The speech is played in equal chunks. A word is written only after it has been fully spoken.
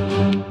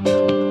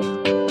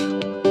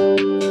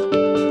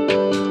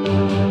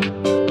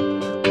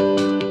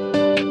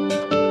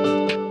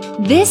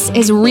This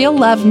is Real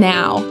Love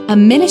Now, a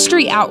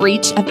ministry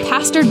outreach of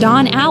Pastor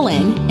Don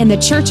Allen in the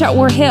church at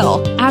War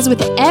Hill. As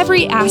with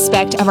every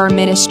aspect of our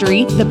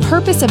ministry, the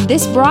purpose of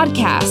this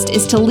broadcast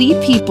is to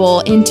lead people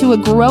into a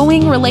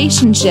growing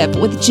relationship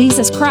with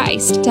Jesus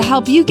Christ to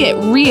help you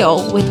get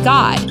real with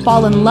God,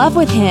 fall in love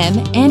with Him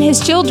and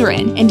His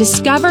children, and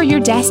discover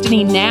your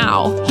destiny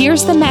now.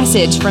 Here's the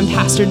message from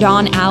Pastor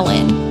Don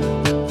Allen.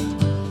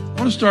 I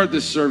want to start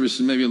this service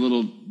in maybe a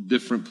little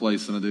different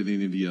place than I did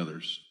any of the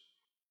others.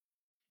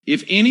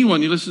 If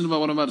anyone, you listen to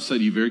what I'm about to say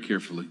to you very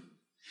carefully.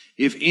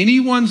 If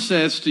anyone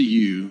says to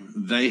you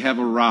they have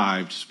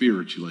arrived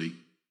spiritually,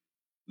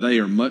 they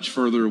are much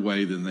further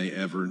away than they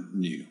ever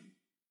knew.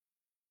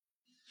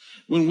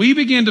 When we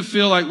begin to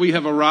feel like we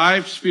have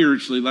arrived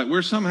spiritually, like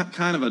we're some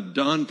kind of a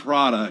done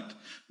product,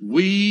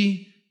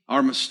 we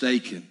are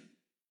mistaken.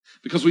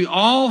 Because we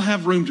all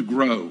have room to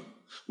grow.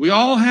 We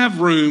all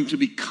have room to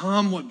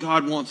become what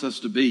God wants us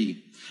to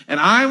be. And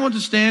I want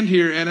to stand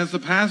here and as the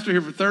pastor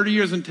here for 30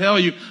 years and tell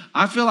you,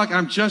 I feel like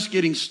I'm just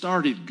getting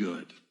started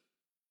good.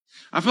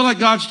 I feel like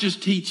God's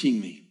just teaching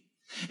me.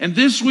 And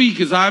this week,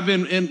 as I've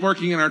been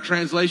working in our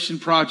translation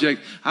project,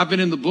 I've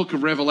been in the book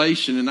of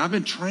Revelation, and I've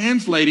been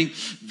translating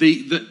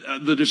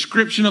the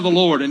description of the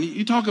Lord. And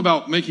you talk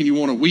about making you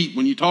want to weep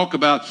when you talk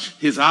about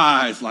His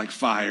eyes like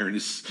fire and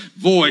His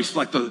voice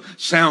like the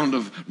sound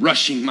of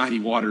rushing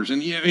mighty waters.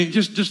 And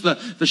just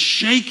the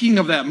shaking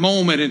of that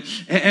moment.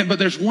 But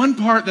there's one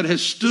part that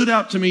has stood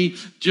out to me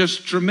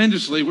just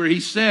tremendously where He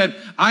said,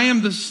 I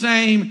am the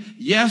same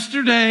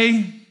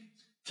yesterday,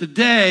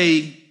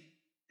 today,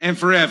 and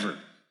forever.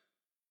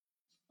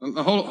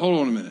 Hold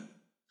on a minute.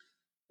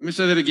 Let me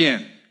say that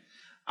again.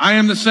 I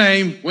am the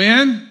same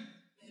when?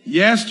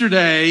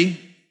 Yesterday,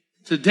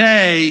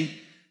 today,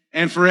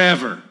 and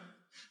forever.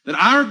 That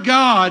our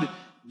God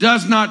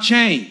does not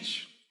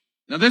change.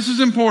 Now this is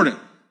important.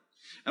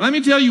 And let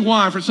me tell you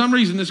why. For some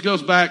reason this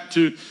goes back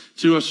to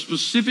a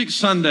specific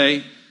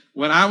Sunday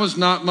when I was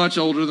not much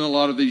older than a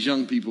lot of these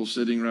young people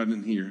sitting right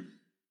in here.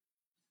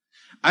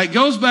 It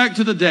goes back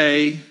to the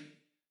day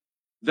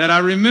that I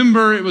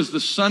remember it was the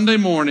Sunday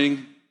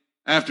morning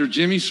after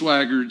Jimmy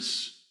Swaggart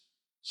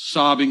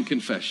sobbing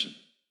confession.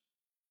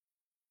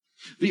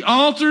 The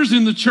altars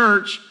in the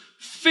church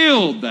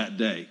filled that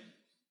day.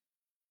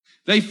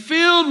 They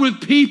filled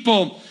with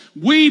people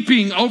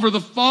weeping over the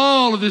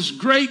fall of this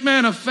great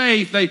man of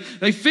faith.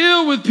 They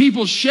filled with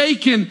people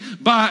shaken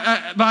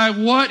by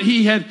what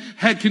he had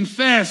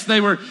confessed.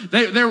 They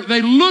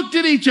looked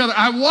at each other.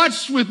 I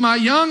watched with my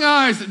young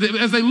eyes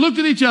as they looked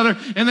at each other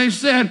and they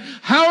said,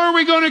 how are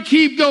we going to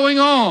keep going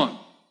on?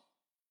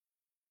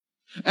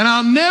 And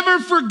I'll never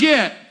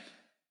forget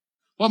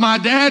what my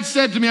dad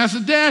said to me. I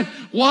said, Dad,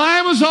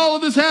 why was all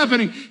of this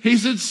happening? He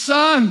said,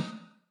 son,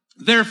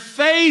 their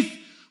faith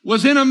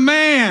was in a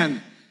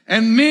man,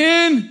 and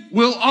men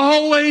will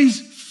always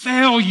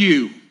fail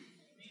you.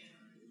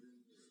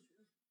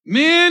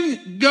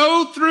 Men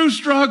go through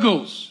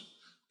struggles.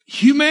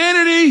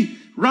 Humanity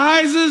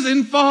rises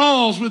and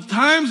falls with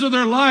times of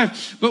their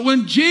life. But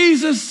when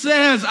Jesus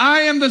says,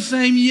 I am the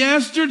same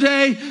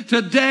yesterday,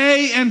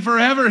 today, and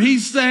forever,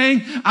 He's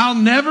saying, I've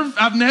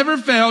never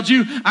failed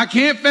you. I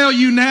can't fail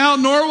you now,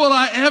 nor will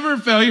I ever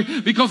fail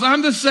you, because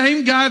I'm the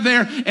same guy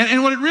there.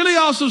 And what it really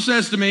also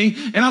says to me,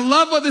 and I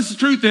love what this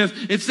truth is,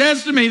 it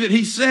says to me that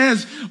He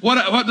says,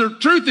 what the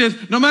truth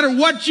is, no matter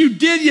what you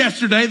did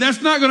yesterday,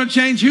 that's not going to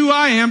change who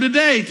I am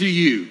today to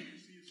you.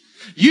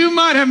 You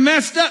might have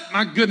messed up.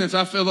 My goodness,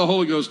 I feel the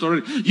Holy Ghost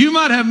already. You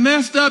might have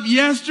messed up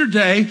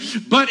yesterday,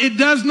 but it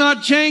does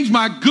not change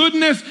my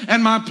goodness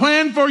and my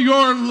plan for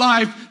your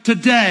life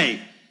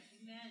today.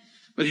 Amen.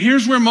 But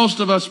here's where most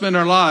of us spend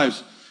our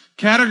lives,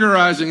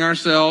 categorizing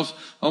ourselves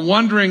on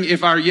wondering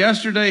if our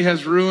yesterday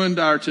has ruined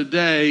our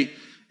today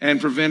and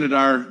prevented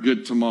our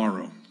good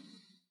tomorrow.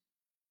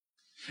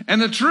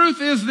 And the truth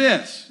is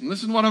this, and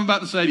listen to what I'm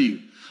about to say to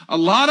you. A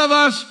lot of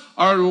us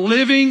are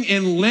living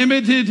in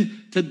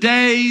limited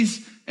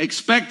todays,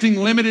 expecting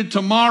limited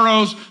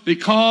tomorrows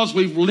because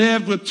we've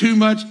lived with too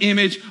much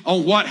image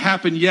on what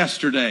happened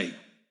yesterday.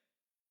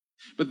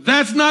 But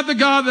that's not the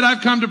God that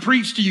I've come to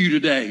preach to you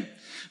today.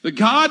 The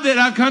God that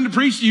I've come to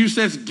preach to you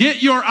says,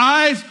 get your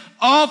eyes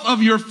off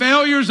of your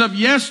failures of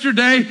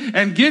yesterday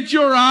and get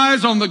your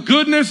eyes on the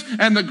goodness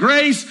and the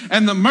grace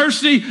and the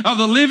mercy of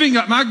the living.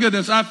 My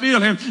goodness, I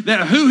feel Him,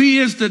 that who He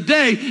is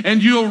today.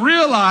 And you'll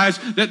realize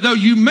that though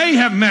you may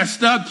have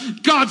messed up,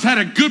 God's had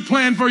a good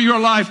plan for your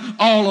life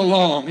all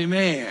along.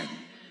 Amen.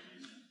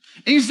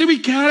 And you see,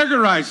 we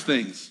categorize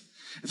things.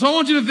 And so I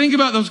want you to think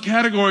about those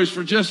categories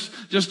for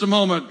just a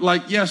moment,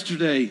 like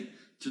yesterday,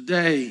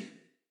 today,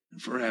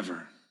 and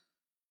forever.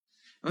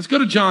 Let's go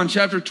to John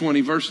chapter 20,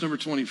 verse number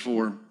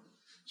 24.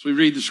 So we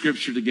read the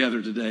scripture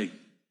together today.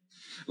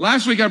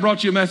 Last week I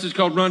brought you a message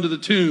called Run to the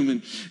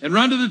Tomb. And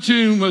Run to the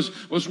Tomb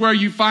was where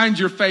you find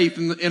your faith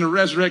in a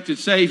resurrected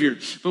Savior.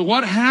 But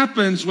what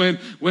happens when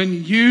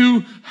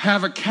you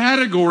have a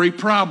category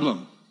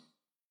problem?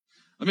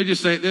 Let me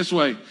just say it this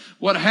way.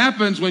 What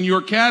happens when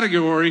your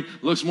category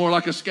looks more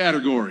like a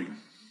scattergory?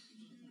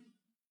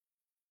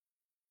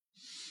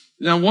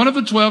 Now, one of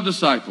the 12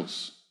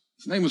 disciples,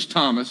 his name was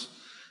Thomas.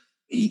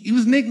 He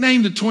was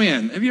nicknamed the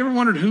twin. Have you ever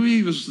wondered who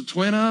he was the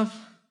twin of?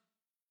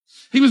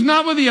 He was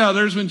not with the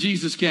others when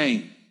Jesus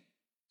came.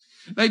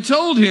 They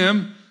told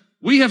him,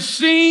 we have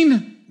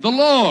seen the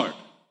Lord.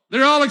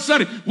 They're all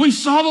excited. We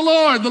saw the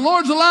Lord. The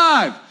Lord's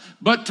alive.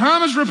 But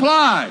Thomas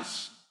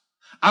replies,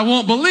 I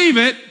won't believe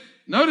it.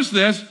 Notice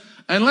this,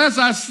 unless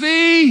I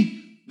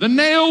see the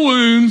nail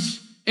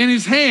wounds in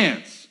his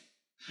hands.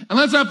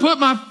 Unless I put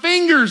my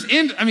fingers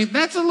in,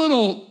 that's a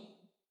little,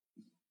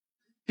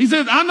 he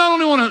said, I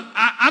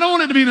don't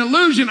want it to be an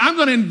illusion. I'm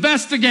going to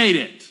investigate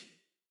it.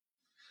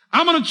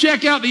 I'm going to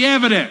check out the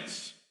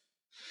evidence.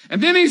 And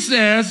then he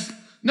says,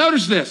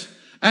 notice this,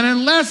 and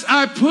unless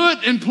I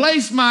put and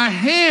place my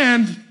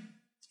hand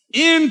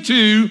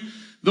into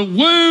the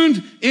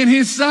wound in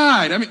his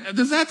side.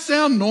 Does that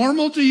sound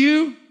normal to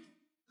you?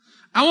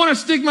 I want to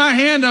stick my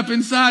hand up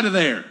inside of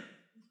there.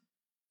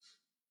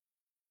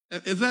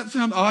 Does that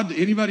sound odd to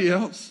anybody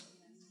else?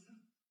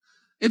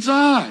 It's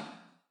odd.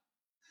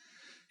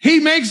 He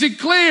makes it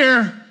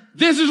clear,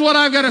 this is what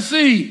I've got to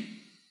see.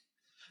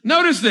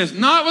 Notice this,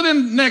 not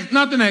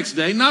the next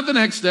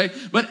day,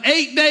 but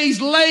 8 days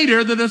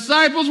later, the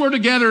disciples were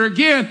together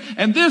again,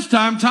 and this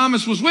time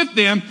Thomas was with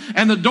them,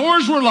 and the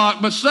doors were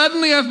locked, but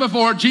suddenly as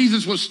before,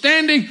 Jesus was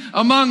standing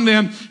among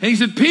them, and he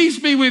said, peace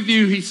be with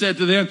you, he said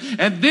to them.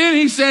 And then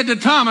he said to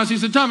Thomas,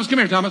 Thomas, come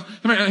here, Thomas,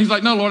 come here. And he's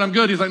like, no, Lord, I'm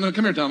good. He's like, no,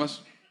 come here, Thomas.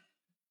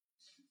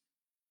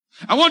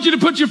 I want you to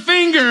put your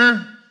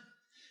finger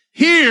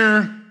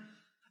here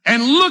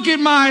and look at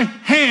my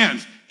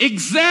hands.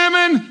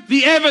 Examine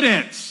the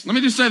evidence. Let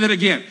me just say that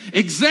again.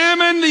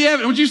 Examine the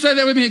evidence. Would you say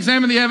that with me?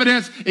 Examine the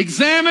evidence.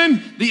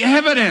 Examine the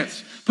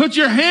evidence. Put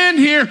your hand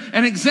here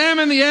and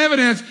examine the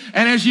evidence.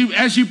 And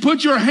as you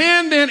put your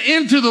hand then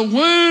into the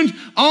wound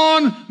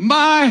on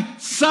my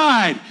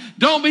side,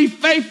 don't be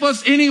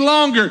faithless any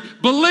longer.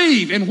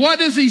 Believe. And what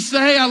does he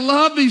say? I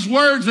love these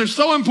words. They're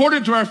so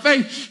important to our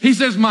faith. He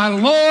says, my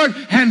Lord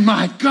and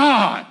my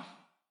God.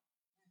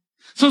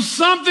 So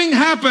something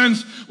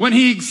happens when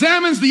he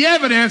examines the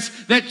evidence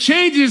that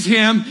changes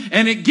him,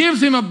 and it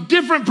gives him a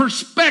different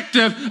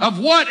perspective of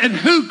what and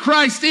who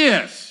Christ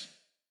is.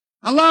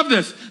 I love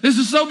this. This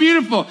is so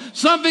beautiful.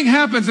 Something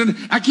happens, and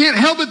I can't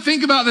help but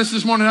think about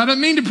this morning. I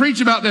don't mean to preach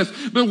about this,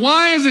 but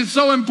why is it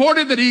so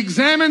important that he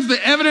examines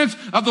the evidence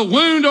of the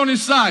wound on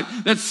his side?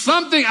 That's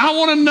something, I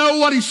want to know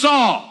what he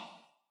saw.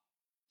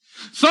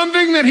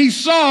 Something that he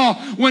saw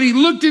when he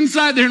looked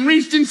inside there and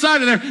reached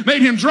inside of there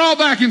made him draw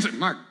back and say,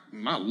 my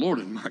Lord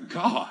and my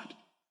God.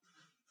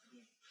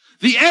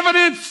 The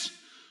evidence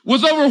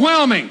was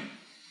overwhelming.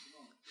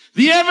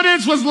 The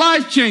evidence was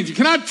life-changing.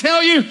 Can I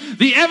tell you,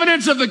 the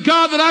evidence of the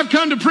God that I've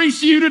come to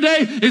preach to you today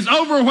is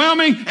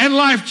overwhelming and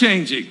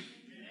life-changing.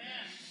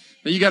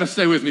 Now you got to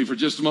stay with me for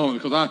just a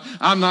moment, because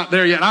I'm not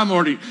there yet.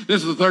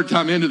 This is the third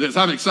time into this.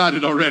 I'm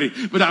excited already,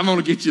 but I'm going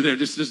to get you there.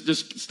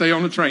 Just stay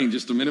on the train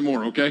just a minute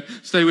more, okay?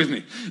 Stay with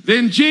me.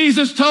 Then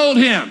Jesus told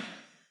him,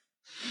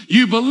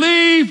 you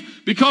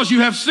believe because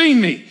you have seen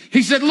me.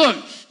 He said, look,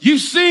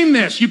 you've seen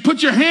this. You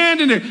put your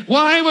hand in it.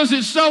 Why was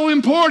it so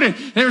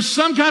important? There's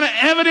some kind of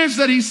evidence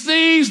that he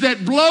sees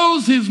that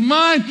blows his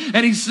mind.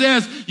 And he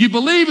says, you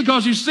believe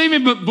because you see me,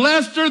 but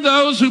blessed are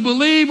those who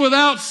believe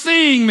without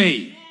seeing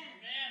me.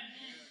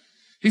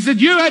 He said,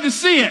 you had to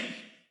see it.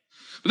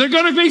 But there are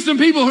going to be some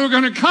people who are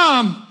going to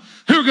come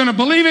who are going to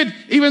believe it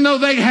even though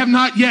they have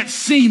not yet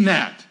seen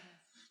that.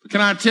 But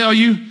can I tell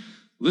you,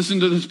 listen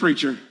to this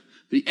preacher,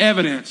 the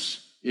evidence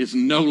is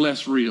no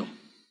less real.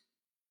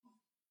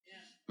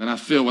 And I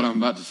feel what I'm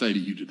about to say to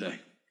you today.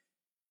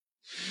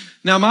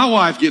 Now, my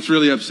wife gets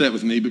really upset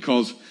with me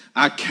because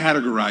I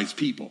categorize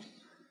people.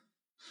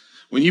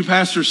 When you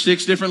pastor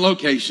 6 different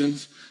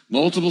locations,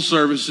 multiple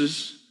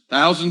services,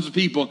 thousands of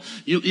people,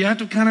 you have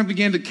to kind of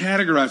begin to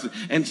categorize it.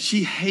 And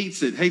she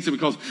hates it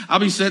because I'll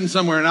be sitting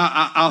somewhere and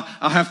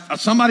I'll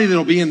have somebody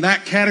that'll be in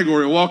that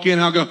category will walk in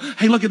and I'll go,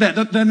 hey, look at that.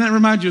 Doesn't that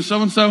remind you of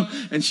so-and-so?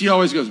 And she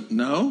always goes,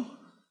 no.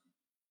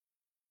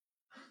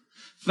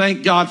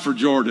 Thank God for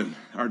Jordan,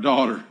 our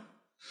daughter.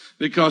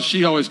 Because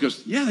she always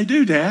goes, yeah, they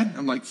do, Dad.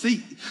 I'm like,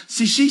 see,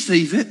 she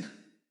sees it.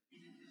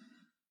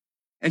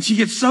 And she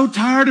gets so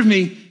tired of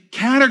me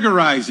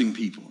categorizing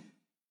people.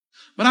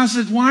 But I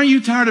said, why are you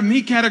tired of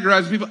me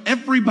categorizing people?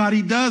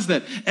 Everybody does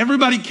that.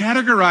 Everybody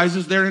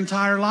categorizes their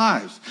entire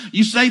lives.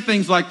 You say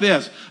things like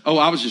this, oh,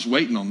 I was just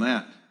waiting on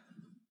that.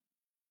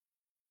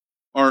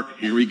 Or,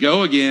 here we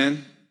go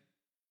again.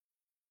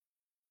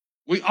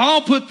 We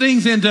all put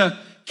things into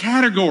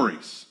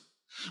categories.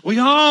 We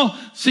all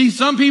see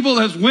some people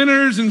as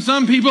winners and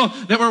some people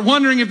that we're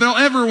wondering if they'll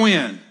ever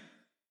win.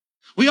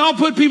 We all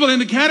put people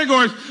into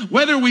categories,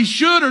 whether we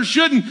should or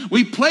shouldn't.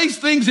 We place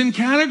things in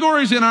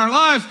categories in our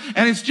lives.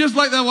 And it's just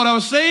like that. What I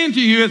was saying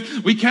to you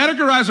is we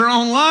categorize our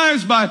own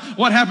lives by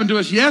what happened to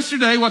us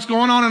yesterday, what's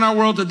going on in our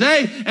world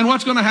today, and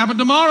what's going to happen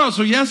tomorrow.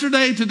 So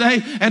yesterday,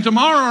 today, and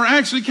tomorrow are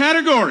actually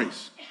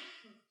categories.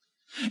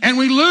 And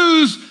we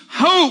lose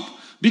hope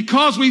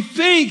Because we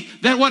think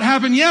that what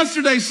happened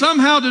yesterday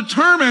somehow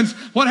determines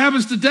what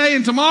happens today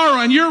and tomorrow.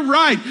 And you're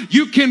right.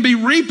 You can be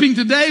reaping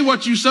today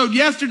what you sowed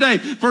yesterday.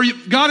 For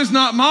God is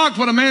not mocked.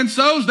 What a man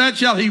sows, that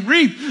shall he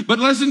reap. But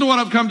listen to what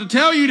I've come to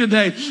tell you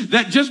today.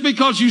 That just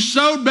because you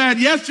sowed bad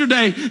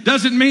yesterday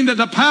doesn't mean that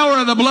the power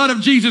of the blood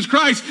of Jesus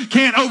Christ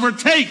can't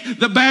overtake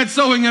the bad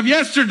sowing of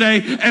yesterday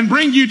and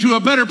bring you to a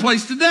better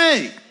place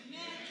today.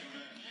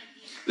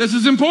 This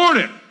is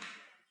important.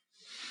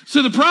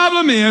 So the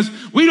problem is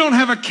we don't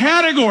have a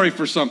category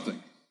for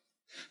something.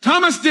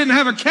 Thomas didn't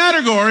have a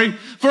category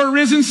for a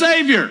risen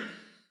Savior.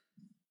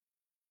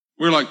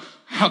 We're like,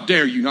 how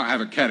dare you not have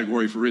a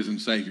category for risen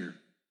Savior?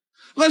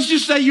 Let's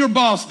just say your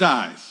boss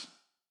dies.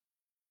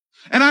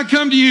 And I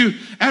come to you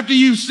after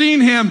you've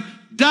seen him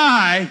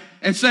die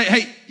and say,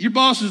 hey, your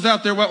boss is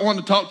out there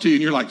wanting to talk to you.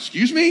 And you're like,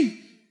 excuse me?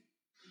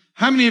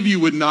 How many of you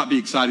would not be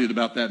excited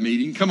about that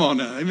meeting? Come on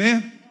now,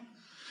 amen?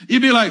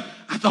 You'd be like,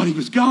 I thought he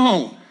was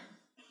gone.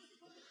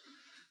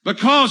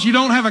 Because you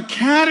don't have a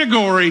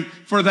category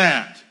for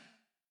that.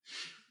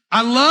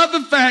 I love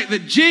the fact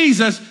that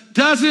Jesus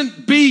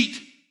doesn't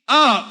beat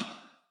up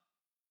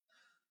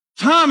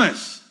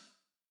Thomas.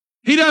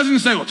 He doesn't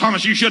say, well,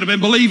 Thomas, you should have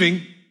been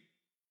believing.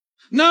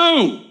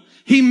 No.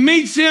 He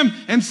meets him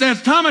and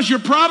says, Thomas, your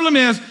problem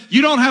is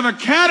you don't have a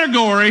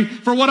category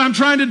for what I'm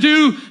trying to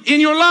do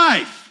in your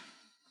life.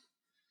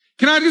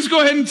 Can I just go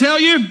ahead and tell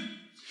you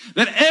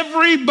that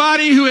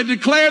everybody who had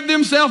declared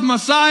themselves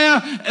Messiah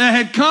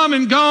had come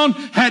and gone,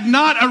 had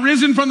not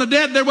arisen from the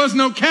dead. There was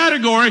no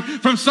category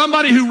from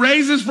somebody who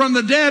raises from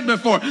the dead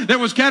before. There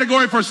was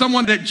category for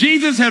someone that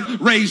Jesus had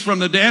raised from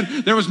the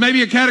dead. There was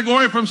maybe a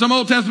category from some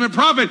Old Testament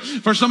prophet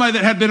for somebody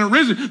that had been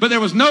arisen. But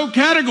there was no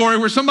category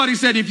where somebody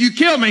said, if you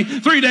kill me,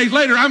 3 days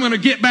later, I'm going to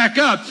get back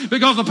up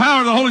because the power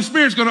of the Holy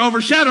Spirit is going to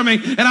overshadow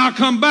me and I'll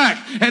come back.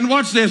 And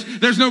watch this.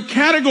 There's no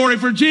category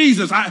for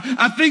Jesus.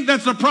 I think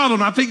that's the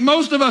problem. I think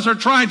most of us are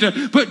trying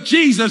to put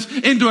Jesus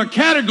into a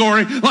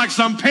category like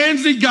some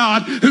pansy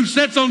God who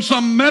sits on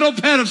some metal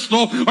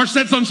pedestal or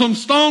sits on some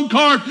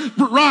stone-carved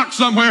rock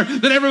somewhere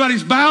that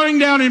everybody's bowing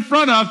down in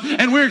front of,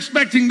 and we're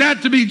expecting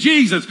that to be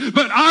Jesus.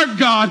 But our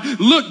God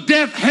looked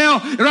death,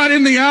 hell right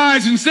in the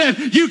eyes and said,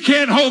 you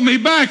can't hold me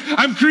back.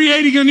 I'm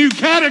creating a new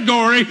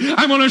category.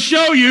 I'm going to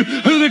show you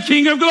who the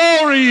King of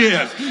Glory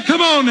is.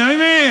 Come on now,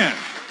 amen.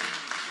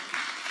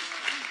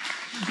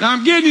 Now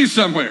I'm getting you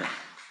somewhere.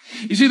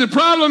 You see, the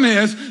problem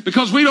is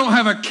because we don't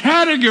have a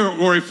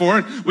category for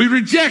it, we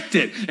reject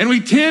it. And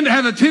we tend to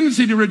have a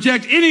tendency to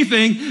reject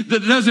anything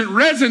that doesn't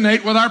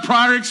resonate with our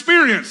prior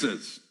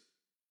experiences.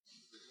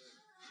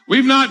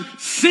 We've not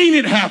seen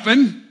it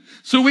happen,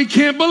 so we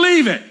can't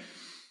believe it.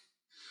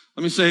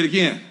 Let me say it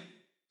again.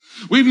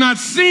 We've not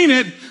seen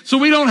it, so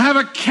we don't have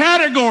a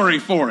category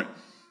for it.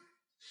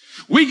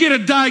 We get a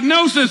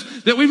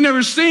diagnosis that we've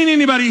never seen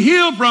anybody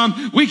healed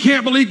from. We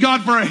can't believe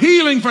God for a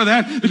healing for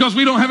that because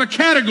we don't have a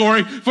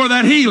category for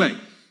that healing.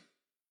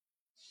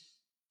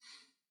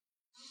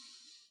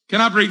 Can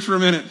I preach for a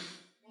minute?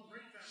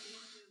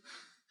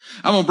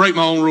 I'm going to break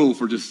my own rule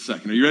for just a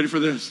second. Are you ready for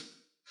this?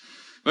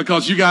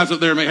 Because you guys up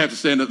there may have to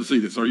stand up to see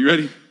this. Are you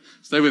ready?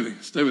 Stay with me.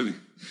 Stay with me.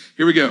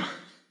 Here we go.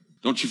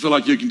 Don't you feel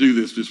like you can do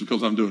this just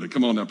because I'm doing it?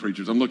 Come on now,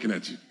 preachers. I'm looking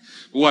at you.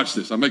 But watch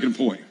this. I'm making a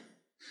point.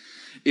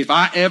 If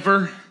I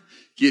ever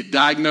get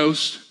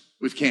diagnosed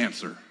with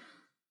cancer,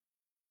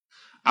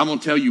 I'm going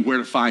to tell you where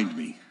to find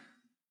me.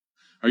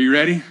 Are you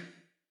ready?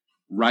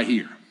 Right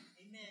here.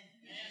 Amen.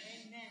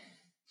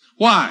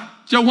 Why?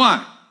 Joe,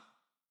 why?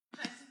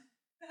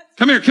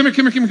 Come here. Come here.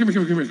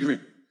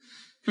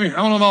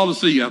 I want them all to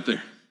see you out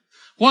there.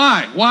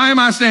 Why? Why am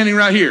I standing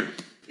right here?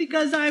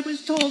 Because I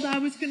was told I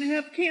was going to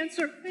have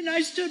cancer, and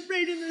I stood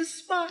right in this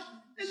spot,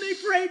 and they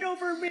prayed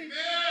over me.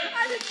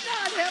 I did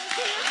not have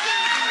cancer.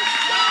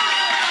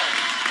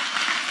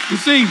 You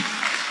see,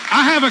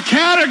 I have a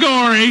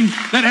category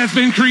that has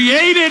been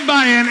created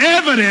by an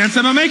evidence.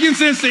 Am I making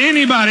sense to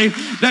anybody?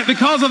 That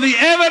because of the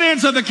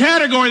evidence of the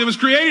category that was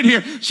created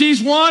here,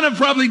 she's one of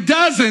probably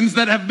dozens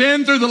that have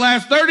been through the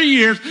last 30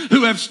 years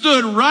who have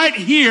stood right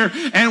here,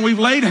 and we've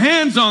laid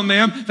hands on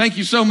them. Thank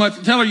you so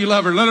much. Tell her you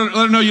love her. Let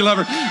her know you love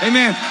her.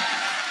 Amen.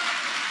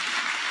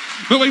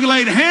 But we've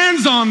laid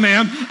hands on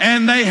them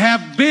and they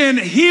have been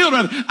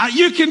healed.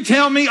 You can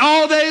tell me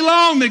all day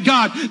long that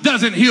God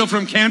doesn't heal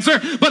from cancer,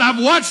 but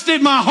I've watched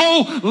it my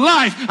whole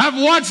life. I've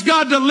watched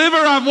God deliver.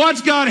 I've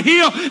watched God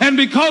heal. And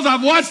because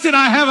I've watched it,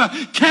 I have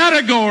a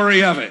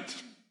category of it.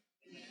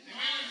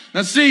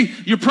 Now see,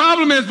 your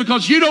problem is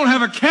because you don't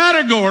have a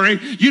category,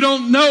 you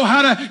don't know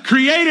how to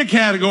create a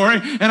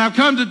category, and I've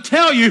come to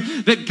tell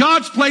you that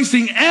God's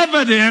placing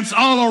evidence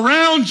all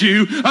around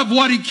you of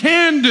what He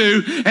can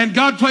do, and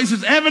God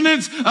places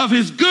evidence of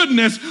His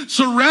goodness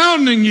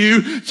surrounding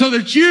you so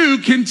that you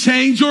can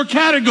change your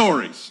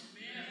categories.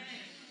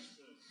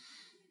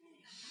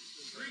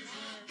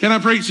 Can I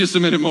preach just a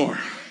minute more?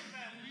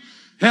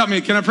 Help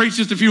me, can I preach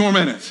just a few more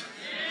minutes?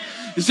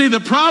 You see,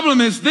 the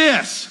problem is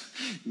this.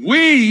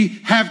 We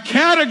have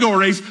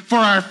categories for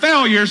our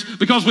failures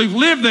because we've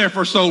lived there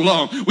for so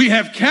long. We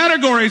have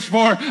categories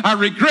for our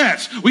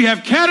regrets. We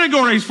have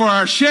categories for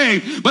our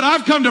shame. But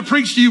I've come to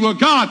preach to you a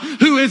God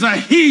who is a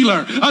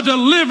healer, a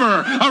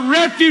deliverer, a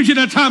refuge in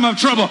a time of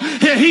trouble.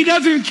 He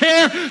doesn't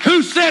care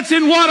who sits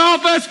in what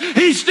office.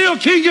 He's still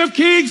King of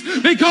Kings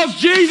because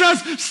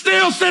Jesus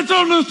still sits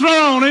on the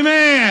throne.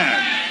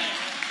 Amen.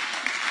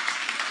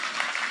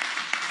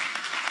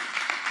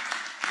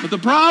 But the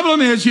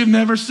problem is you've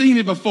never seen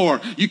it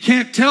before. You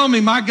can't tell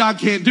me my God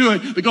can't do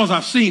it because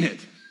I've seen it.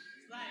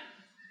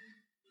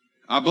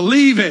 I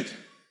believe it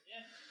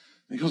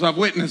because I've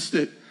witnessed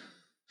it.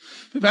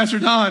 But Pastor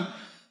Don,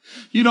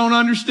 you don't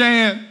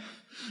understand.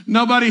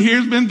 Nobody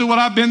here's been through what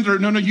I've been through.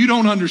 No, you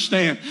don't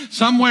understand.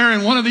 Somewhere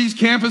in one of these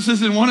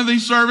campuses, in one of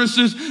these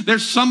services,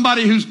 there's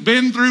somebody who's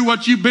been through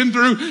what you've been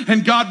through,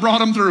 and God brought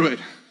them through it.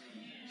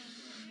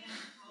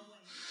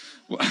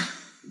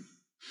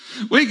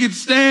 We could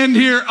stand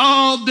here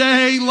all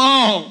day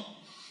long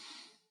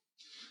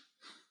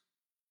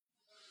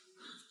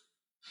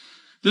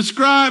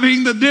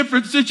describing the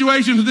different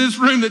situations in this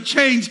room that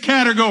change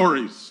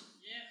categories.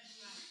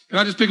 Can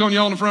I just pick on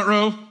y'all in the front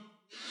row?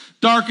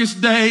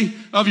 Darkest day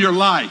of your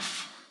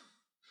life.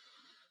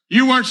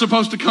 You weren't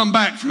supposed to come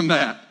back from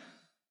that.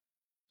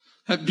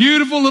 That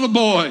beautiful little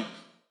boy,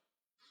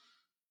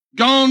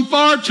 gone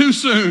far too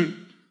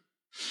soon.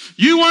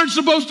 You weren't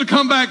supposed to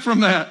come back from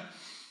that.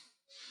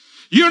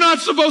 You're not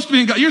supposed to be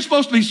in God. You're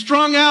supposed to be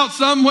strung out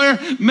somewhere,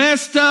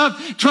 messed up,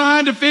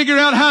 trying to figure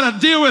out how to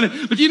deal with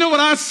it. But you know what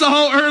I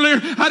saw earlier?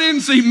 I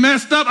didn't see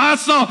messed up. I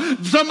saw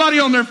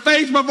somebody on their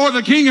face before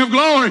the King of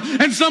Glory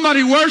and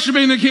somebody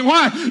worshiping the King.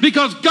 Why?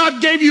 Because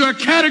God gave you a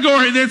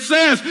category that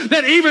says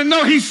that even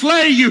though he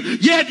slay you,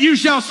 yet you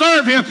shall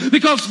serve him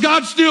because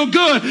God's still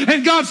good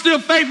and God's still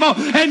faithful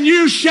and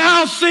you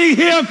shall see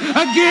him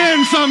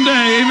again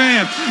someday.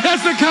 Amen.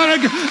 That's the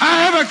kind of,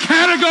 I have a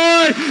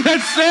category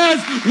that says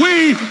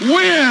we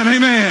win.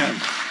 Amen.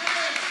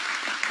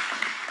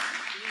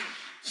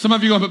 Some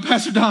of you go, but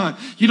Pastor Don,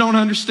 you don't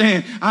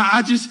understand.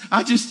 I've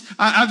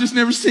just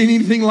never seen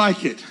anything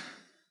like it.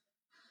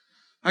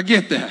 I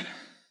get that.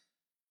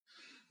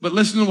 But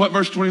listen to what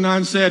verse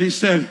 29 said. He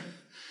said,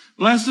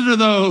 blessed are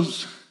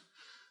those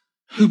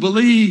who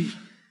believe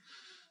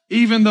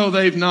even though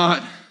they've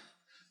not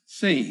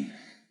seen.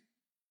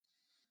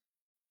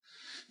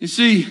 You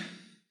see,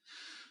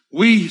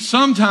 we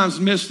sometimes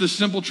miss the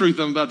simple truth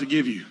I'm about to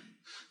give you.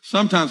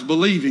 Sometimes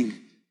believing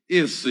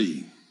is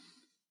seeing.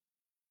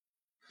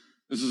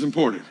 This is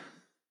important.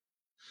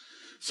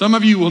 Some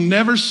of you will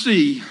never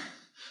see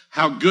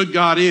how good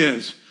God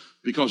is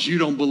because you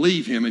don't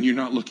believe him and you're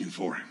not looking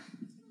for him.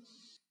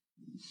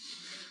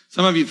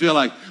 Some of you feel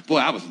like, boy,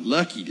 I was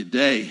lucky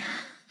today.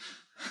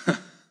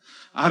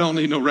 I don't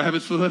need no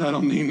rabbit's foot. I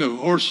don't need no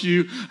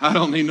horseshoe. I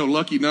don't need no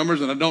lucky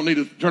numbers. And I don't need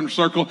to turn a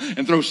circle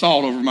and throw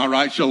salt over my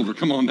right shoulder.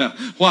 Come on now.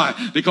 Why?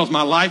 Because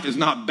my life is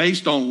not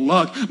based on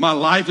luck. My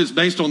life is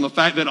based on the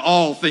fact that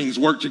all things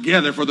work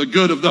together for the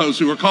good of those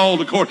who are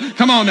called according.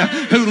 Come on now.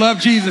 Who love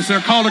Jesus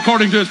and are called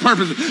according to his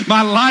purposes.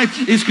 My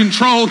life is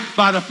controlled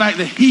by the fact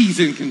that he's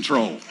in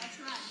control.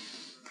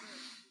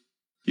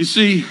 You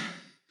see,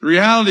 the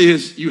reality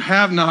is you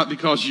have not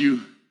because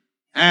you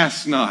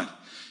ask not.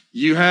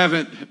 You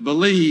haven't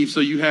believed, so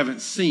you haven't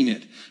seen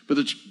it. But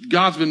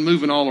God's been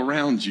moving all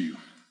around you.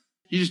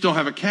 You just don't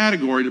have a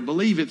category to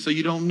believe it, so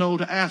you don't know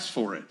to ask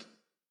for it.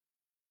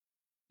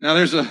 Now,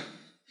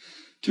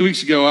 2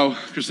 weeks ago,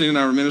 Christine and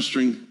I were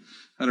ministering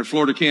at our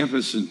Florida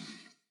campus, and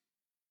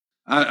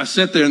I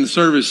sat there in the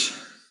service,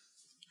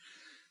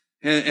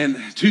 and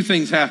two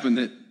things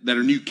happened that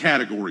are new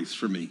categories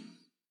for me,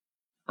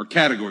 or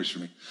categories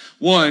for me.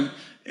 One,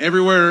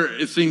 everywhere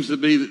it seems to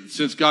be that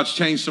since God's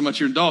changed so much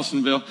here in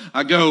Dawsonville,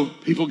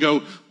 people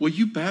go, will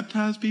you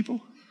baptize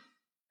people?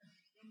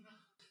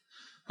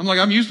 I'm like,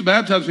 I'm used to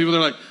baptizing people. They're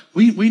like,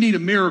 we need a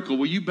miracle.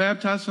 Will you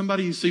baptize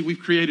somebody? You see, we've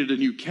created a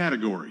new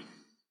category.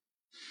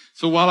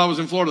 So while I was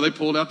in Florida, they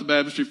pulled out the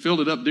baptistry, filled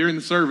it up during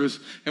the service,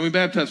 and we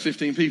baptized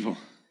 15 people.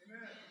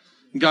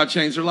 And God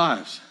changed their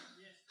lives.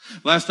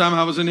 Last time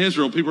I was in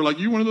Israel, people were like,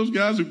 you one of those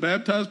guys who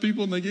baptize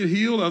people and they get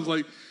healed? I was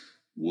like,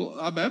 well,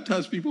 I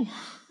baptize people.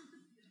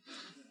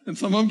 And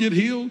some of them get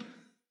healed.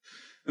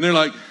 And they're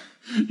like,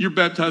 you're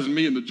baptizing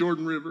me in the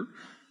Jordan River.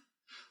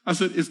 I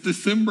said, it's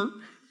December.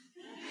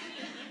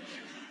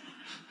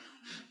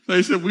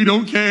 They said, we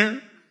don't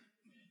care.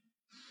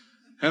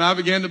 And I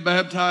began to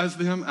baptize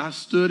them. I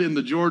stood in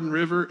the Jordan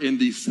River in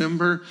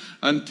December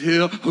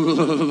until, and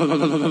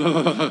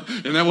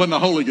that wasn't the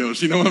Holy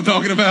Ghost. You know what I'm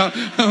talking about?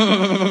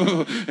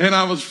 And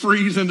I was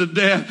freezing to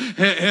death.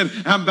 And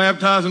I'm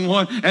baptizing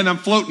one and I'm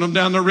floating them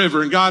down the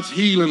river and God's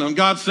healing them.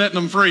 God's setting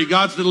them free.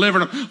 God's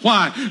delivering them.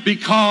 Why?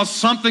 Because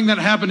something that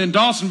happened in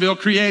Dawsonville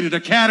created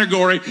a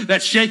category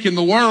that's shaking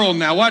the world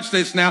now. Watch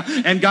this now.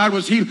 And God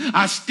was healing.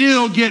 I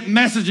still get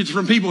messages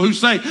from people who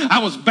say, I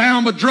was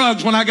bound with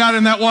drugs when I got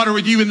in that water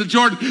with you in the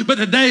Jordan Lord, but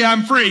today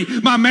I'm free.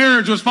 My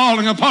marriage was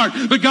falling apart,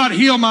 but God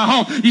healed my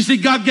home. You see,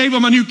 God gave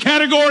them a new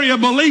category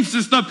of belief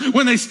system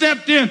when they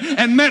stepped in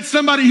and met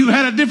somebody who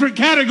had a different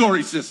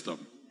category system.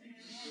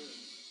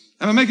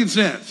 Am I making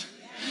sense?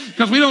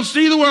 Because we don't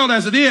see the world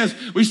as it is.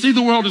 We see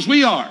the world as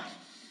we are.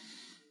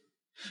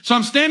 So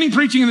I'm standing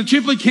preaching in the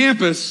Chipley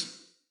campus.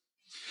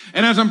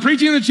 And as I'm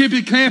preaching in the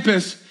Chipley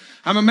campus,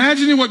 I'm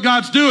imagining what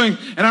God's doing.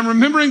 And I'm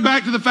remembering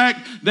back to the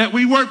fact that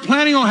we weren't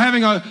planning on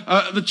having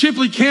the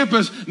Chipley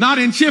campus not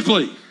in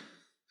Chipley.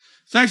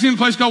 It's actually in a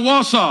place called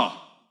Wausau.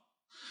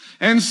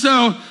 And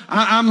so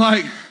I'm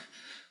like,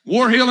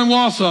 War Hill and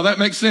Wausau, that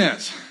makes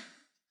sense.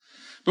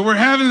 But we're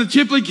having the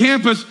Chipley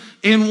campus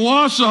in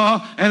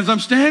Wausau, and as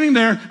I'm standing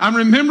there, I'm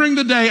remembering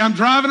the day. I'm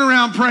driving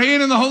around praying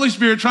in the Holy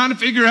Spirit, trying to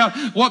figure out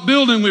what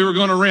building we were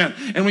going to rent.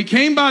 And we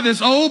came by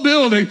this old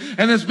building,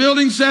 and this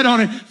building said on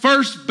it,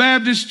 First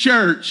Baptist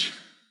Church.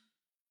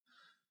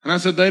 And I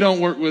said, they don't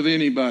work with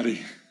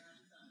anybody.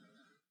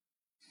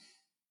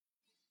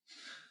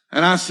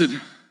 And I said,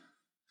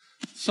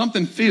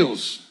 something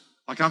feels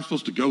like I'm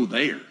supposed to go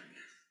there.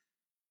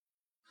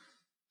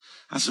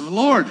 I said, well,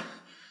 Lord,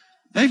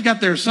 they've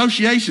got their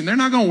association. They're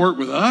not going to work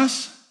with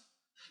us.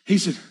 He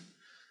said,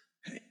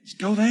 hey, just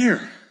go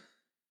there.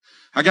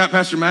 I got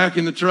Pastor Mack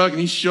in the truck, and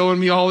he's showing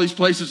me all these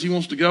places he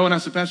wants to go. And I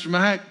said, Pastor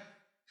Mack,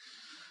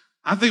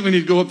 I think we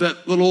need to go up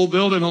that little old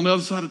building on the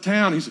other side of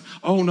town. He said,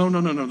 oh, no.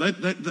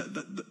 It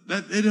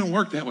didn't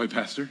work that way,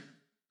 Pastor.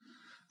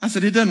 I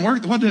said, it doesn't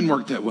work. What didn't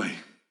work that way?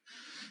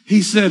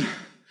 He said,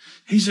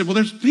 well,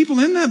 there's people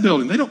in that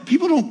building.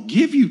 People don't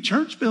give you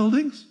church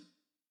buildings.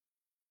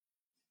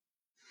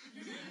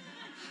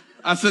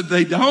 I said,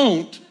 they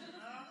don't.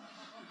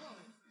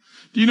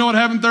 Do you know what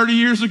happened 30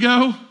 years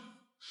ago?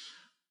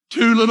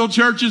 2 little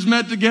churches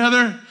met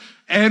together,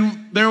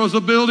 and there was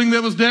a building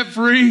that was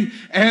debt-free,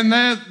 and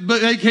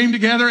they came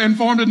together and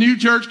formed a new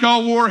church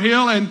called War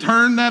Hill and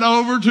turned that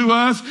over to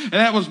us, and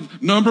that was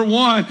number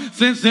 1.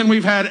 Since then,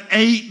 we've had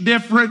 8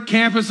 different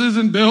campuses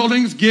and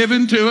buildings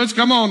given to us.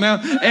 Come on now,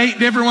 8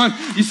 different ones.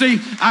 You see,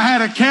 I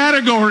had a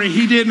category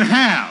he didn't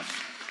have.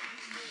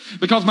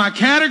 Because my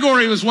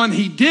category was one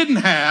he didn't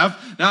have.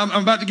 Now,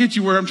 I'm about to get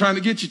you where I'm trying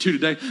to get you to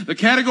today. The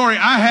category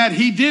I had,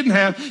 he didn't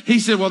have. He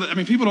said, well,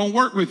 people don't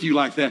work with you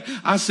like that.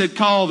 I said,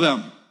 call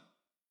them.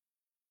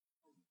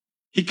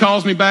 He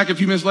calls me back a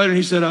few minutes later, and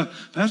he said,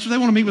 Pastor, they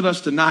want to meet with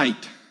us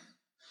tonight.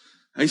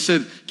 He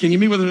said, can you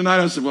meet with them tonight?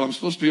 I said, well, I'm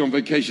supposed to be on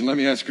vacation. Let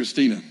me ask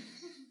Christina.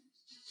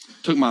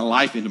 Took my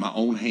life into my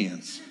own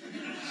hands.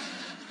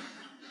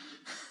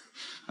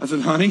 I said,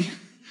 honey,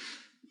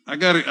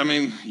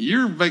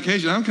 your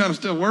vacation, I'm kind of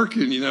still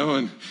working,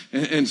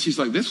 and she's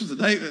like, this was the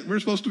day that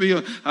we're supposed to be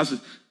on.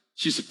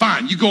 She said,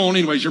 fine, you go on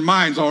anyways. Your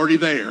mind's already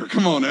there.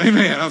 Come on,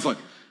 amen. I was like,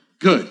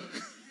 good.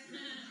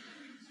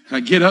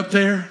 I get up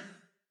there.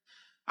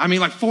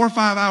 Like 4 or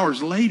 5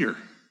 hours later,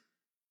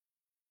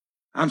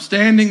 I'm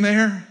standing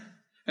there,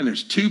 and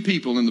there's 2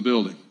 people in the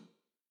building.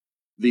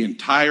 The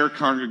entire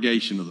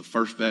congregation of the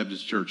First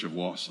Baptist Church of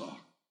Wausau.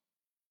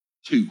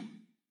 2.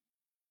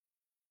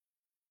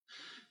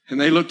 And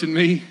they looked at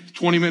me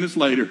 20 minutes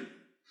later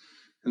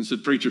and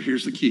said, preacher,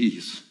 here's the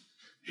keys.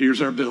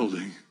 Here's our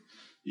building.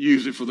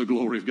 Use it for the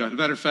glory of God. As a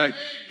matter of fact,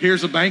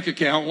 here's a bank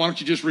account. Why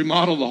don't you just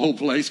remodel the whole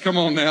place? Come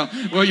on now.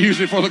 We'll use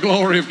it for the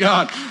glory of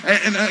God.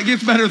 And it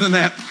gets better than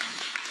that.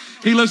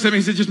 He looks at me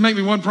and said, just make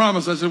me one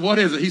promise. I said, what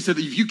is it? He said,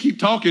 if you keep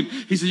talking,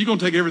 he said, you're going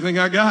to take everything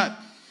I got.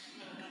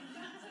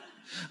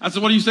 I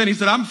said, what are you saying? He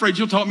said, I'm afraid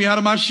you'll talk me out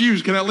of my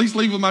shoes. Can I at least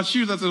leave with my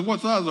shoes? I said, what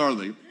size are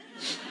they?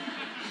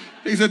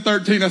 He said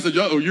 13. I said,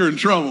 oh, you're in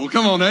trouble.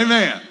 Come on,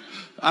 amen.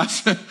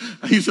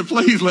 He said,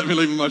 please let me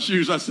leave with my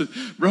shoes. I said,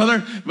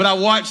 brother, but I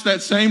watched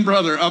that same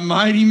brother, a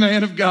mighty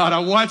man of God. I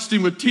watched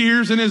him with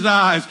tears in his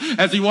eyes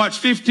as he watched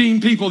 15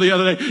 people the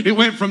other day. It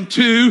went from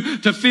 2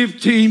 to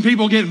 15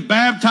 people getting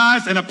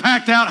baptized in a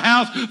packed out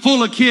house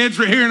full of kids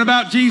for hearing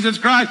about Jesus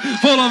Christ,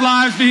 full of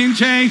lives being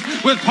changed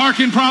with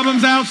parking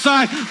problems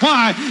outside.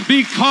 Why?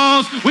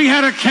 Because we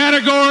had a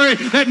category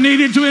that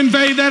needed to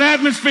invade that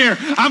atmosphere.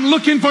 I'm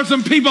looking for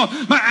some people,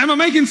 am I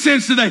making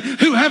sense today,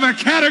 who have a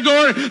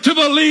category to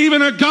believe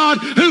in a God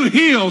who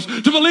heals,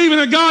 to believe in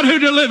a God who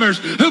delivers,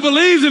 who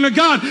believes in a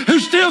God who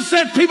still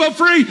sets people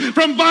free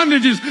from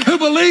bondages, who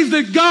believes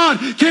that God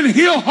can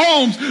heal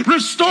homes,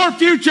 restore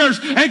futures,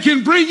 and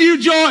can bring you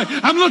joy.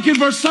 I'm looking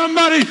for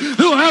somebody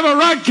who will have a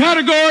right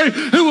category,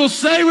 who will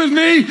say with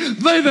me,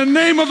 may the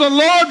name of the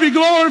Lord be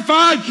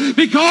glorified,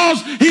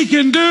 because he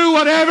can do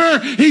whatever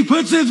he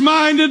puts his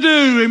mind to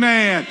do.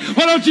 Amen.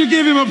 Why don't you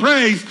give him a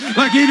praise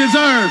like he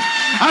deserves?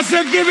 I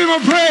said give him a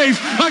praise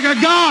like a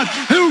God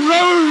who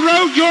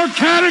wrote your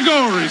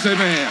categories.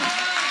 Amen.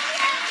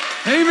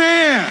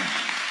 Amen.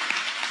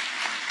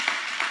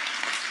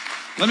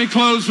 Let me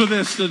close with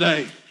this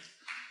today.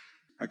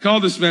 I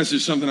called this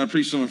message something I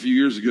preached on a few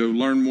years ago,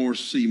 learn more,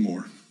 see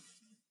more.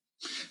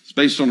 It's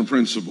based on a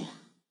principle.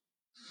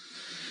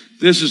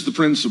 This is the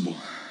principle.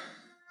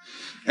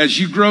 As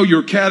you grow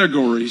your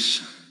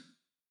categories,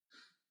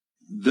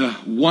 the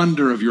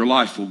wonder of your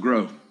life will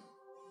grow.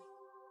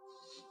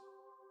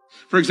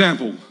 For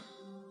example,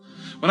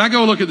 When I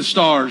go look at the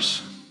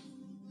stars,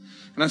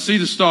 and I see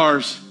the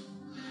stars,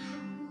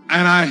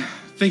 and I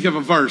think of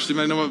a verse.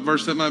 Anybody know what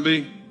verse that might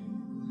be?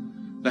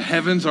 The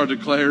heavens are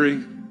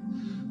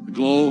declaring the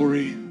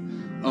glory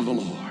of the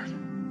Lord.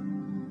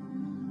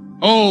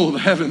 Oh, the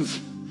heavens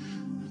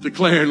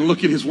declare and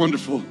look at his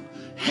wonderful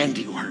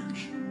handiwork.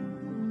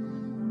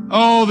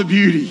 Oh, the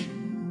beauty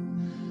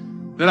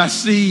that I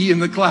see in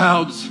the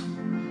clouds.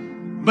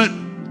 But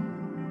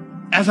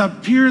as I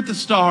peer at the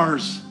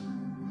stars,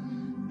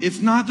 it's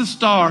not the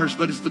stars,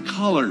 but it's the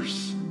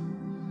colors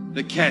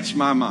that catch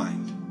my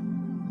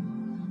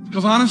mind.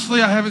 Because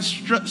honestly, I haven't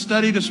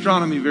studied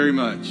astronomy very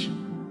much.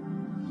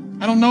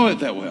 I don't know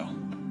it that well.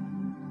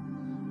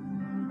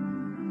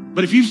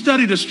 But if you've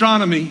studied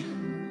astronomy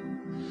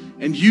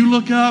and you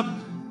look up,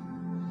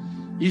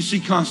 you see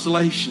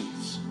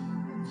constellations.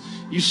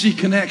 You see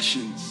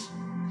connections.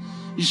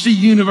 You see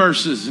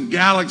universes and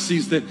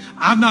galaxies that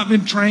I've not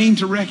been trained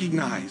to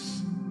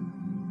recognize.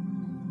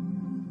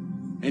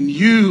 And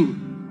you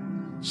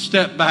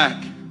step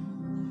back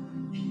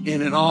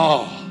in an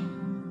awe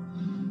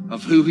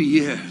of who he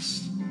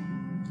is.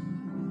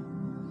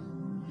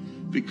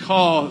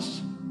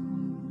 Because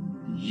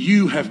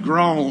you have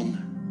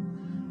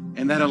grown,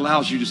 and that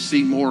allows you to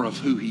see more of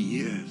who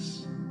he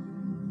is.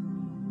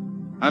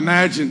 I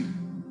imagine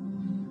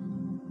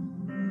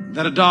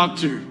that a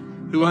doctor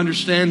who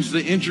understands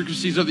the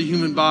intricacies of the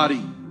human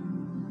body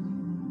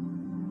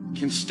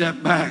can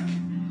step back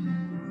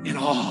in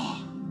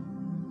awe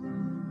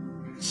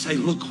and say,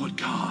 look what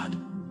God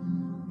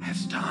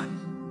has done.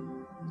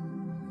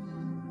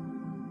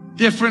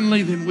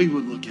 Differently than we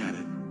would look at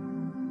it.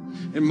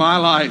 In my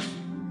life,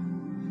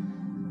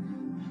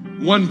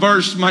 one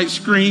verse might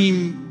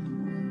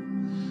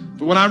scream,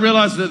 but when I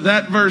realize that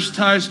that verse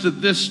ties to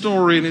this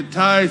story and it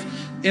ties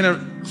in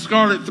a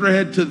scarlet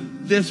thread to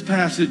this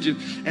passage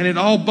and it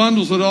all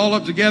bundles it all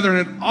up together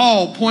and it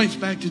all points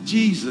back to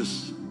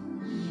Jesus,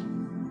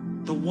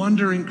 the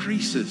wonder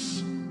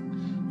increases.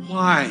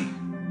 Why?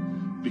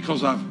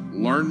 Because I've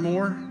learned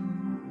more.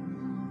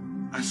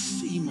 I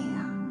see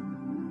more.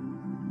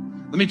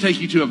 Let me take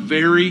you to a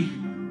very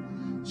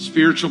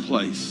spiritual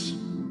place.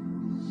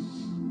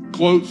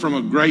 Quote from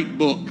a great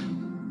book,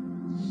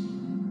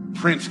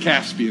 Prince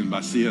Caspian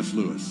by C.S.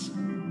 Lewis.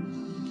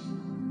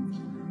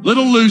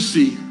 Little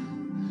Lucy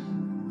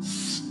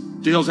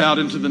steals out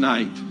into the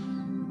night,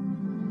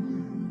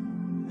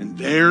 and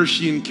there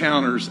she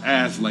encounters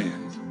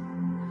Aslan.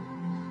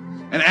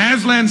 And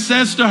Aslan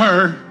says to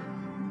her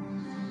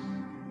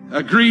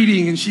a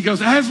greeting, and she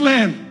goes,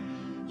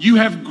 Aslan, you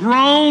have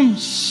grown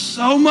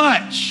so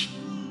much.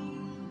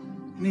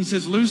 And he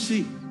says,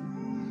 Lucy,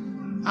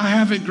 I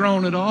haven't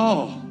grown at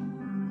all.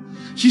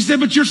 She said,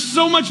 but you're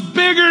so much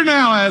bigger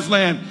now,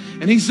 Aslan.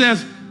 And he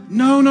says,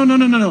 no.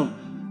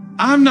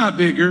 I'm not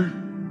bigger.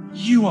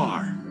 You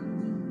are.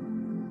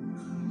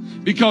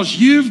 Because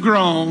you've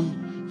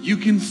grown, you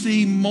can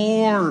see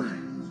more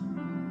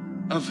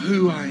of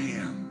who I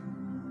am.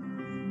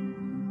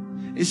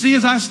 You see,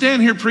 as I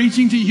stand here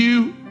preaching to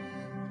you,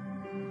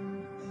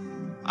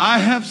 I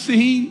have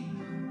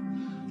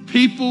seen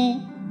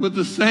people with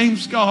the same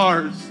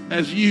scars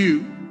as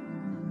you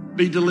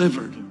be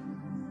delivered.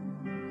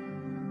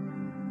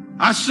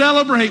 I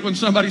celebrate when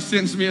somebody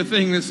sends me a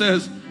thing that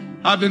says,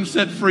 I've been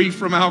set free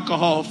from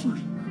alcohol for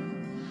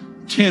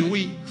 10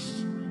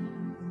 weeks.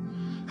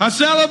 I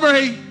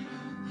celebrate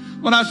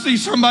when I see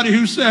somebody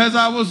who says,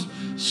 I was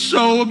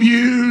so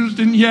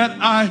abused and yet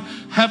I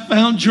have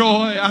found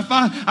joy.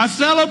 I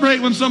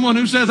celebrate when someone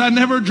who says, I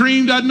never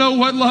dreamed I'd know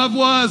what love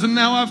was and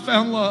now I've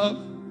found love.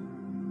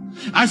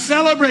 I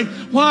celebrate.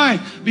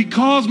 Why?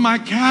 Because my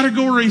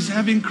categories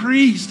have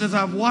increased as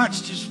I've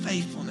watched his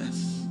faithfulness.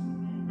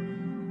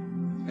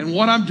 And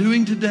what I'm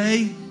doing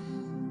today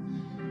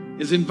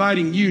is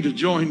inviting you to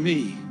join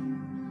me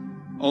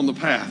on the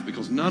path,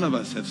 because none of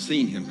us have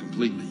seen him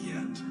completely yet.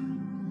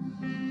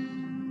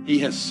 He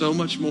has so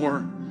much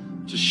more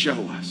to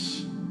show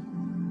us.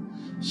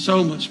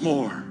 So much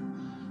more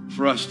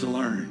for us to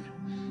learn.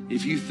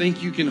 If you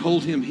think you can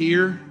hold him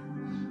here,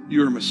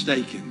 you're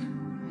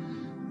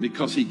mistaken,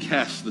 because he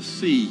casts the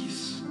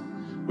seas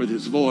with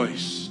his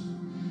voice,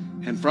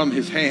 and from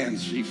his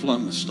hands he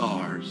flung the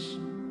stars.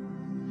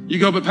 You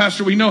go, but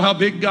Pastor, we know how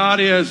big God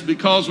is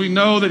because we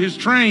know that his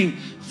train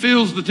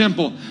fills the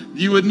temple.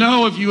 You would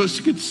know if you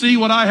could see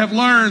what I have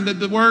learned, that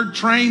the word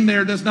train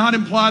there does not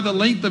imply the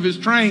length of his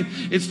train.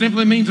 It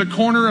simply means a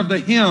corner of the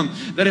hem.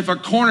 That if a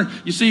corner,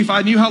 you see, if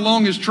I knew how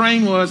long his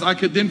train was, I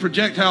could then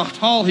project how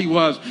tall he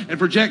was and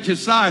project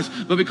his size.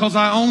 But because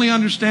I only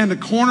understand the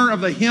corner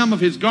of the hem of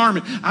his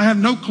garment, I have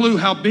no clue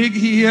how big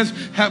he is,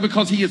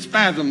 because he is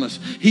fathomless.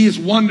 He is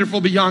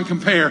wonderful beyond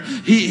compare.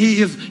 He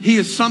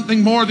is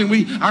something more than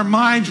our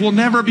minds will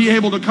never be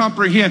able to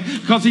comprehend,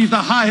 because he's the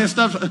highest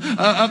of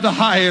the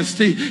highest.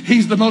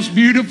 He's the most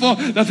beautiful,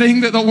 the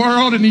thing that the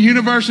world and the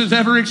universe has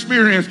ever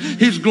experienced.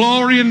 His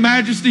glory and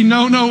majesty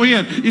know no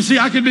end. You see,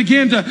 I could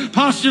begin to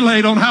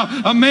postulate on how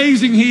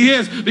amazing he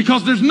is,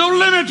 because there's no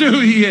limit to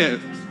who he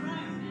is.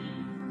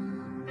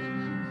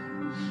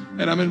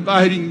 And I'm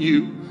inviting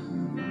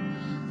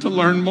you to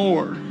learn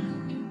more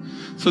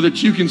so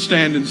that you can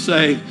stand and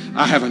say,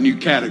 I have a new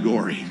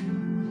category.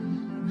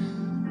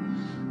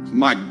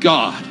 My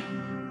God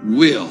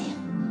will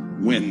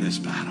win this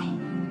battle.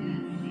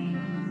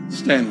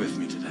 Stand with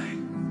me today.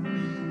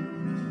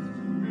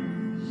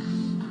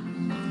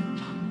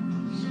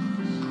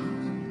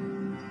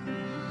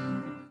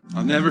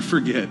 I'll never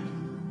forget.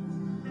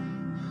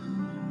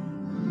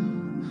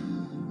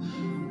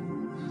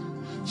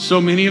 So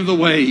many of the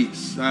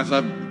ways, as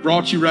I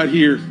brought you right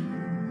here,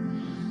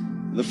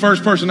 the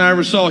first person I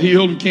ever saw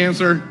healed of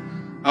cancer,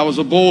 I was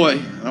a boy,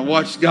 and I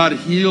watched God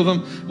heal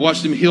them. I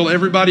watched him heal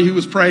everybody who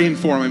was praying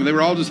for him. They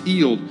were all just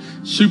healed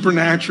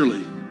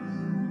supernaturally.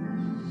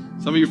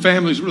 Some of your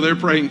families were there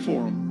praying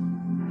for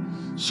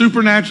them.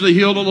 Supernaturally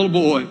healed a little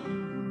boy.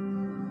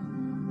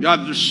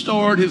 God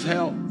restored his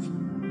health.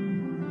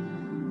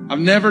 I've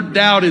never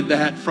doubted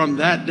that from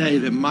that day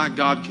that my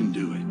God can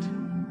do it.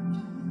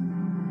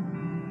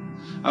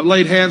 I've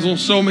laid hands on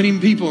so many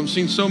people and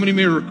seen so many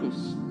miracles.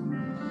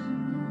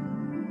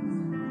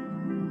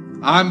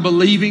 I'm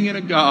believing in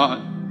a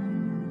God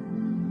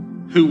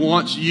who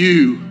wants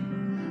you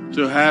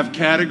to have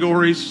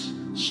categories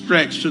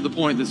stretched to the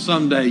point that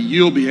someday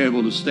you'll be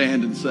able to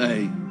stand and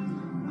say,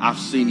 I've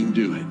seen him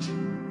do it,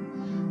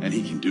 and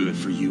he can do it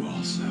for you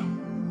also.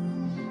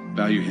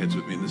 Bow your heads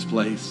with me in this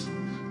place.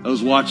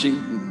 Those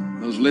watching,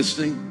 those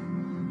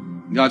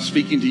listening, God's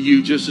speaking to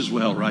you just as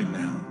well right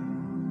now.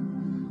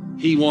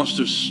 He wants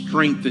to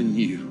strengthen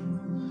you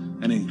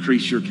and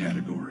increase your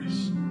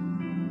categories.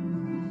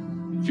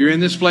 If you're in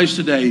this place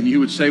today and you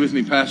would say with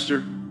me,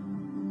 Pastor,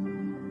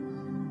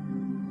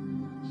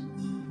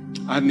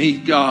 I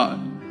need God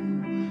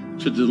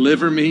to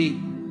deliver me,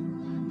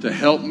 to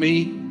help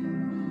me,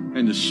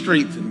 and to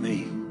strengthen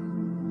me.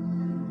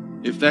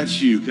 If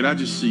that's you, could I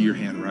just see your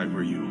hand right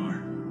where you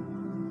are?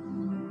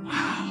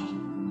 Wow.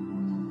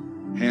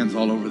 Hands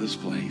all over this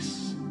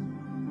place.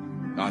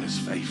 God is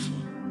faithful.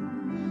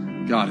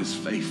 God is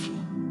faithful.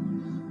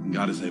 And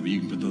God is able.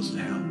 You can put those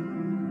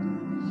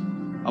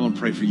down. I'm going to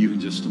pray for you in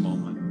just a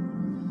moment.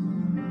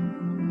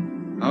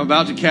 I'm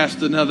about to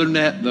cast another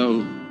net, though.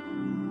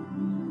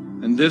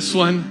 And this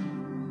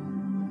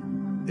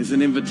one is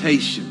an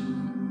invitation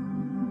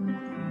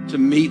to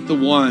meet the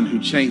one who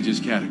changes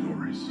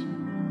categories.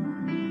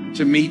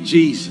 To meet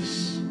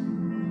Jesus.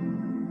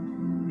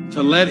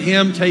 To let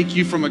him take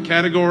you from a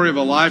category of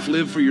a life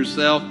lived for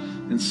yourself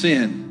and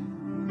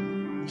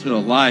sin to a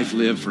life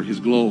lived for his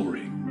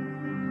glory.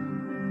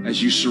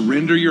 As you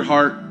surrender your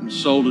heart and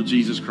soul to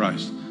Jesus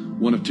Christ,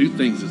 one of two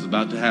things is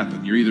about to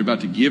happen. You're either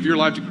about to give your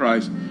life to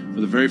Christ for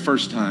the very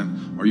first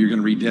time, or you're going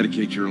to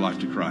rededicate your life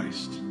to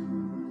Christ.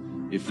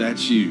 If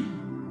that's you,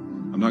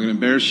 I'm not going to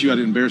embarrass you. I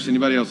didn't embarrass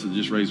anybody else that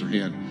just raised their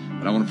hand.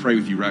 But I want to pray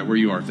with you right where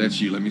you are. If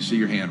that's you, let me see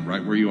your hand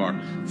right where you are.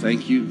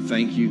 Thank you,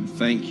 thank you,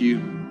 thank you.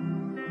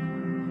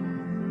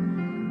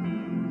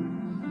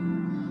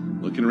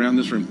 Looking around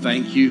this room,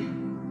 thank you.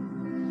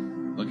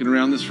 Looking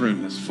around this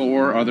room, that's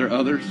 4. Are there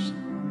others?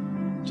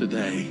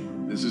 Today,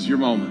 this is your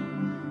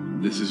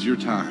moment. This is your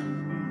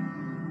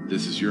time.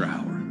 This is your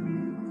hour.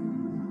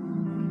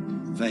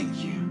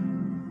 Thank you.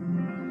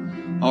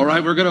 All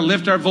right, we're going to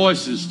lift our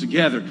voices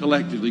together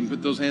collectively. You can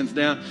put those hands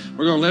down.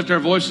 We're going to lift our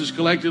voices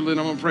collectively, and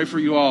I'm going to pray for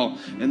you all.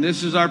 And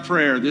this is our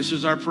prayer. This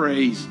is our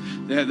praise,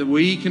 that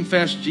we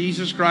confess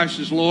Jesus Christ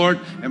as Lord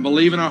and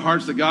believe in our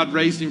hearts that God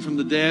raised him from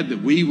the dead,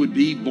 that we would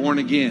be born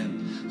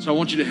again. So I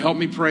want you to help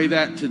me pray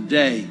that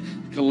today,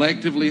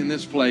 collectively in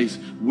this place,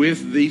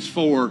 with these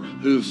 4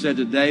 who have said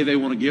today they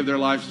want to give their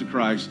lives to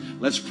Christ.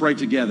 Let's pray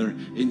together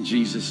in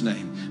Jesus'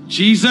 name.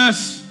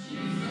 Jesus.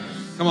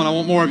 Come on, I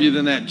want more of you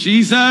than that.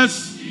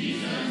 Jesus.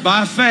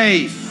 By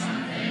faith,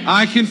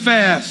 I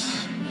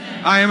confess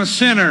I am a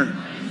sinner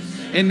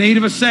in need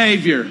of a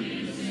Savior.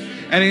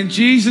 And in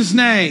Jesus'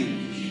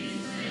 name,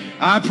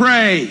 I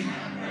pray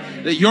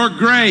that your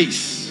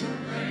grace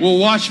will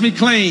wash me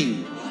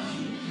clean.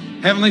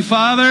 Heavenly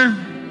Father,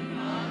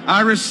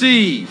 I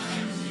receive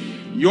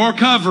your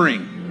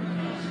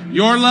covering,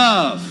 your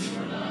love.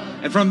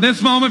 And from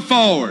this moment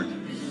forward,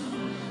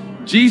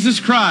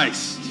 Jesus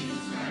Christ,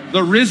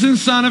 the risen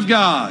Son of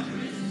God,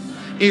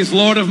 is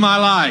Lord of my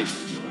life.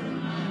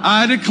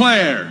 I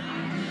declare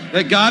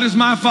that God is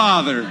my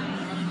Father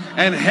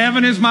and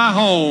heaven is my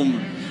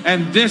home,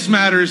 and this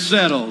matter is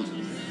settled.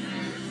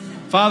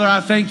 Father,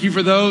 I thank you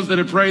for those that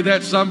have prayed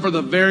that, some for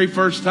the very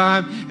first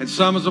time and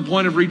some as a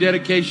point of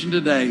rededication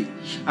today.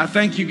 I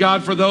thank you,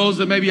 God, for those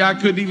that maybe I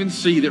couldn't even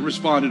see that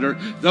responded, or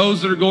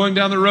those that are going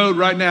down the road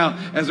right now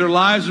as their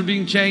lives are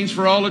being changed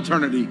for all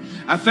eternity.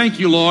 I thank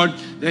you, Lord,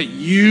 that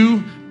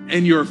you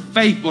and your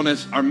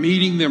faithfulness are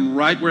meeting them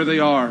right where they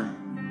are.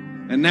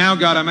 And now,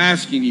 God, I'm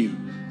asking you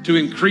to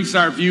increase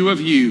our view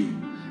of you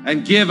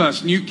and give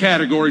us new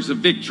categories of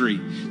victory,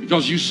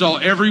 because you saw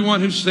everyone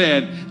who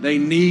said they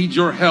need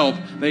your help,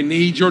 they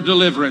need your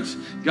deliverance.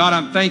 God,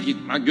 I'm thanking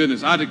you. My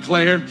goodness, I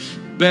declare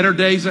better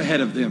days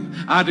ahead of them.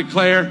 I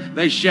declare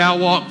they shall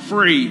walk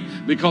free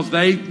because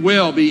they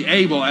will be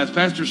able, as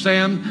Pastor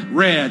Sam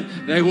read,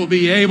 they will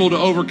be able to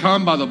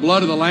overcome by the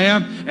blood of the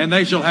Lamb, and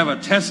they shall have a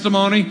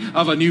testimony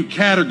of a new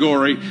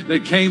category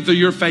that came through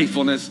your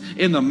faithfulness.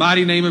 In the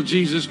mighty name of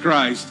Jesus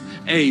Christ,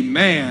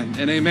 amen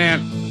and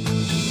amen.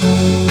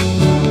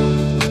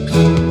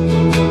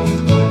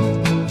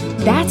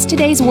 That's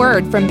today's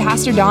word from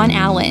Pastor Don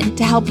Allen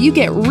to help you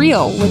get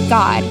real with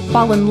God,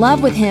 fall in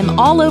love with Him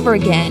all over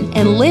again,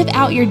 and live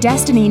out your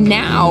destiny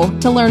now.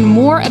 To learn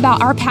more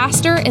about our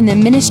pastor and the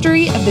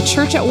ministry of the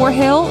Church at War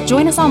Hill,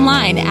 join us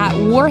online at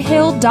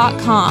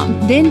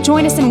warhill.com. Then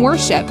join us in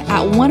worship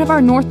at one of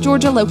our North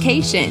Georgia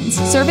locations.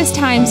 Service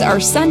times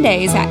are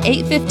Sundays at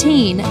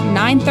 8:15,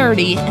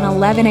 9:30, and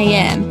 11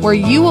 a.m., where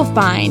you will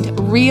find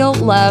real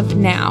love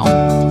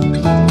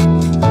now.